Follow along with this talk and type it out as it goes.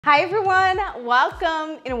Hi everyone,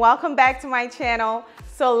 welcome back to my channel.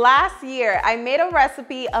 So last year I made a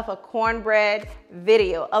recipe of a cornbread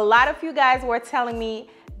video. A lot of you guys were telling me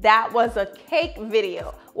that was a cake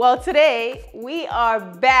video. Well, today we are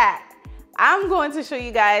back. I'm going to show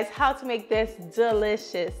you guys how to make this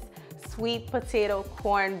delicious sweet potato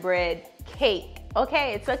cornbread cake.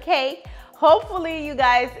 Okay, it's a cake. Hopefully you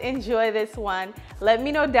guys enjoy this one. Let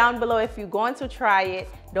me know down below if you're going to try it.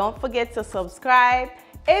 Don't forget to subscribe.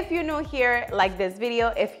 If you're new here, like this video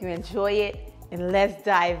if you enjoy it, and let's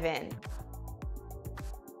dive in.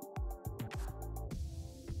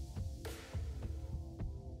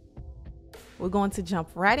 We're going to jump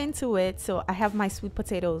right into it. So I have my sweet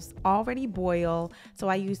potatoes already boiled. So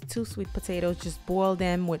I use 2 sweet potatoes, just boil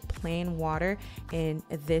them with plain water. And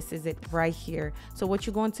this is it right here. So what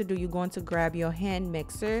you're going to do, you're going to grab your hand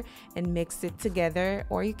mixer and mix it together,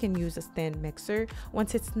 or you can use a stand mixer.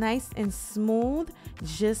 Once it's nice and smooth,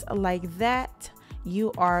 just like that,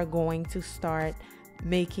 you are going to start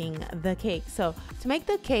making the cake. So to make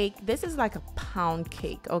the cake, this is like a pound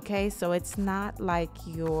cake, okay? So it's not like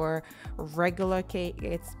your regular cake,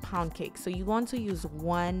 it's pound cake. So you're going to use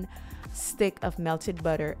 1 stick of melted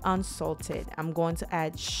butter, unsalted. I'm going to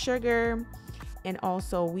add sugar, and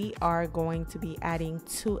also we are going to be adding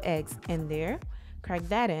 2 eggs in there. Crack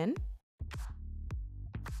that in.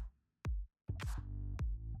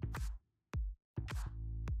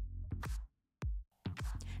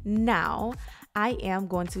 Now I am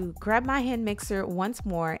going to grab my hand mixer once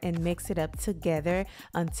more and mix it up together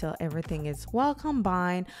until everything is well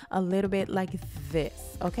combined, a little bit like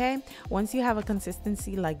this, okay? Once you have a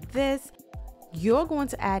consistency like this, you're going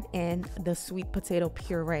to add in the sweet potato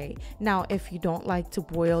puree. Now, if you don't like to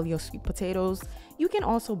boil your sweet potatoes, you can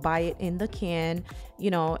also buy it in the can.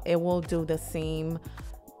 You know, it will do the same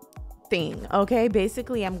thing, okay?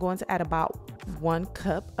 Basically, I'm going to add about 1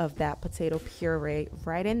 cup of that potato puree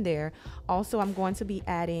right in there. Also, I'm going to be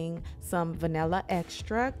adding some vanilla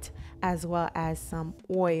extract as well as some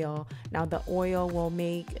oil. Now the oil will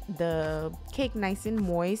make the cake nice and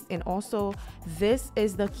moist, and also this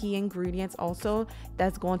is the key ingredients also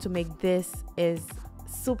that's going to make this is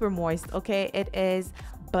super moist, okay? It is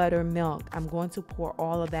buttermilk. I'm going to pour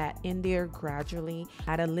all of that in there gradually,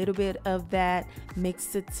 add a little bit of that,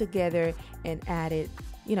 mix it together and add it.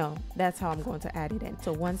 You know, that's how I'm going to add it in.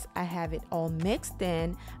 So once I have it all mixed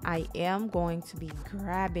in, I am going to be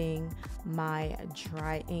grabbing my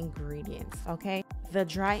dry ingredients, okay? The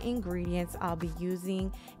dry ingredients I'll be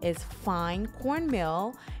using is fine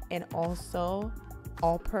cornmeal and also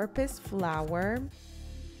all-purpose flour.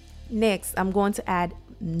 Next, I'm going to add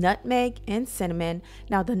nutmeg and cinnamon.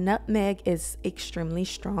 Now the nutmeg is extremely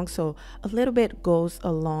strong, so a little bit goes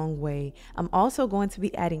a long way. I'm also going to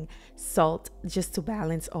be adding salt just to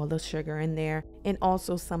balance all the sugar in there, and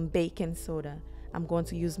also some baking soda. I'm going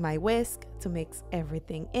to use my whisk to mix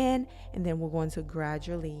everything in, and then we're going to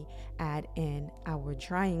gradually add in our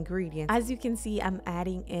dry ingredients. As you can see, I'm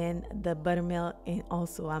adding in the buttermilk, and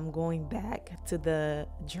also I'm going back to the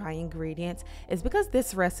dry ingredients. It's because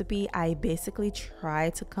this recipe, I basically try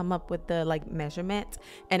to come up with the measurement,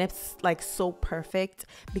 and it's like so perfect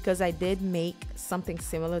because I did make something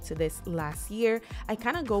similar to this last year. I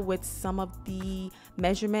kind of go with some of the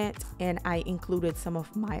measurement, and I included some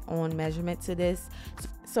of my own measurement to this.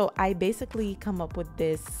 So I basically come up with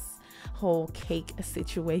this whole cake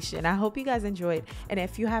situation. I hope you guys enjoyed, and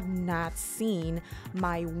if you have not seen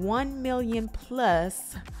my 1 million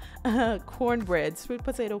plus cornbread, sweet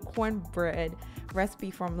potato cornbread recipe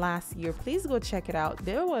from last year, please go check it out.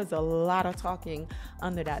 There was a lot of talking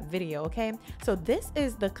under that video, okay? So this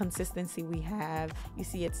is the consistency we have. You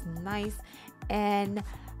see, it's nice and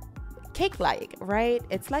cake-like, right?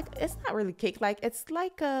 It's not really cake-like, it's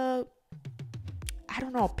like a, I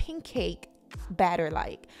don't know, pink cake batter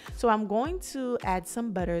like. So I'm going to add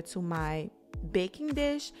some butter to my baking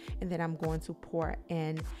dish, and then I'm going to pour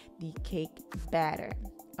in the cake batter.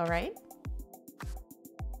 All right.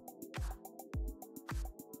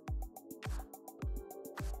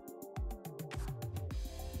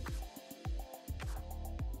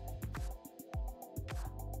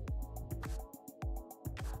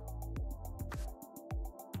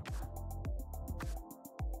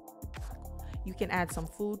 You can add some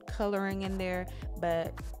food coloring in there,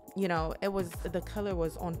 but you know, the color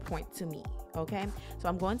was on point to me, okay? So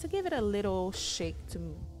I'm going to give it a little shake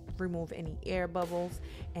to remove any air bubbles,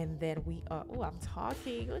 and then we are, oh, I'm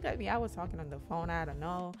talking, look at me, I was talking on the phone, I don't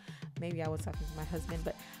know, maybe I was talking to my husband,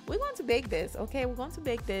 but we're going to bake this. Okay, we're going to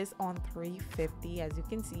bake this on 350, as you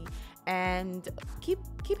can see, and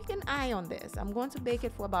keeping an eye on this. I'm going to bake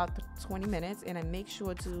it for about 20 minutes, and I make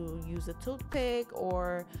sure to use a toothpick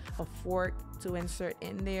or a fork to insert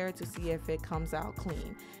in there to see if it comes out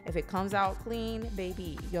clean. If it comes out clean,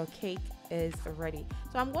 baby, your cake is ready.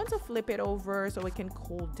 So I'm going to flip it over so it can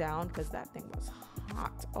cool down, because that thing was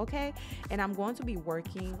hot. Okay, and I'm going to be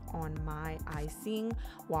working on my icing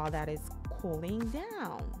while that is cooling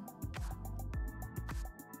down.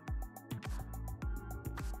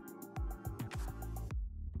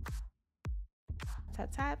 Tap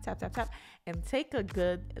tap tap tap tap, and take a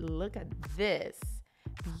good look at this.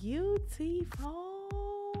 Beautiful.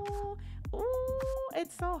 Ooh,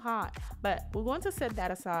 it's so hot, but we're going to set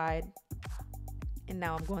that aside. And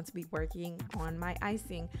now I'm going to be working on my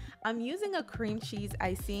icing. I'm using a cream cheese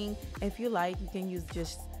icing. If you like, you can use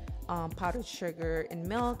just powdered sugar and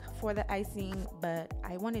milk for the icing, but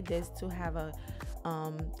I wanted this to have a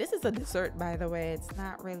this is a dessert, by the way. It's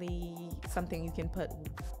not really something you can put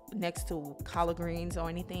next to collard greens or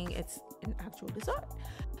anything. It's an actual dessert.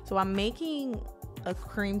 So I'm making a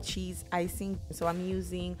cream cheese icing. So I'm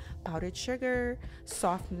using powdered sugar,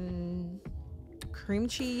 softened cream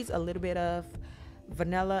cheese, a little bit of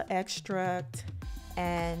vanilla extract,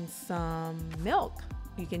 and some milk.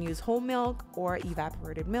 You can use whole milk or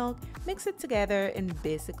evaporated milk. Mix it together, and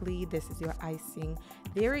basically this is your icing.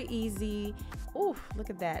 Very easy. Oof, look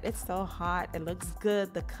at that. It's so hot. It looks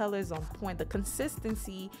good. The color's on point. The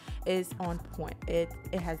consistency is on point. It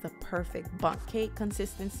has the perfect bundt cake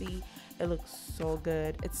consistency. It looks so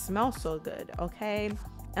good. It smells so good. Okay,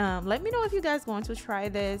 let me know if you guys going to try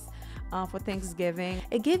this for Thanksgiving.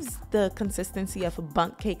 It gives the consistency of a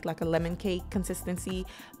bundt cake, like a lemon cake consistency.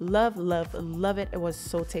 Love, love, love it. It was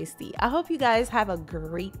so tasty. I hope you guys have a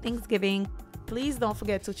great Thanksgiving. Please don't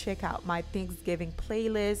forget to check out my Thanksgiving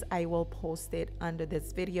playlist. I will post it under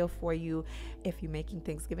this video for you. If you're making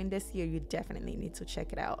Thanksgiving this year, you definitely need to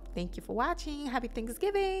check it out. Thank you for watching. Happy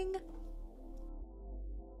Thanksgiving.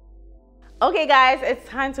 Okay guys, it's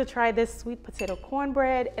time to try this sweet potato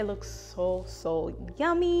cornbread. It looks so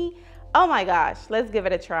yummy. Oh my gosh, let's give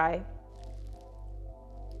it a try.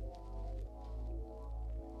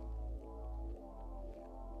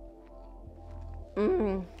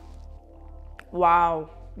 Wow,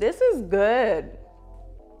 this is good.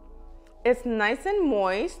 It's nice and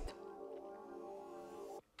moist.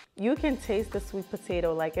 You can taste the sweet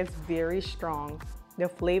potato, like it's very strong. The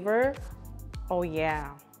flavor, oh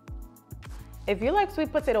yeah. If you like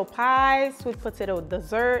sweet potato pie, sweet potato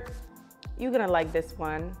dessert, you're gonna like this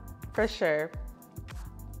one for sure.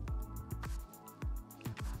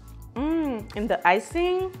 And the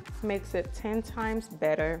icing makes it 10 times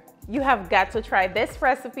better. You have got to try this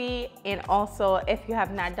recipe, and also if you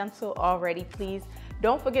have not done so already, please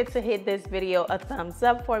don't forget to hit this video a thumbs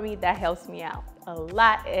up for me. That helps me out a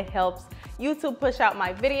lot. It helps YouTube push out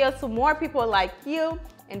my videos to more people like you.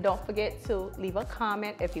 And don't forget to leave a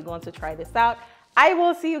comment if you're going to try this out. I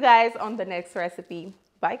will see you guys on the next recipe.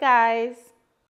 Bye guys.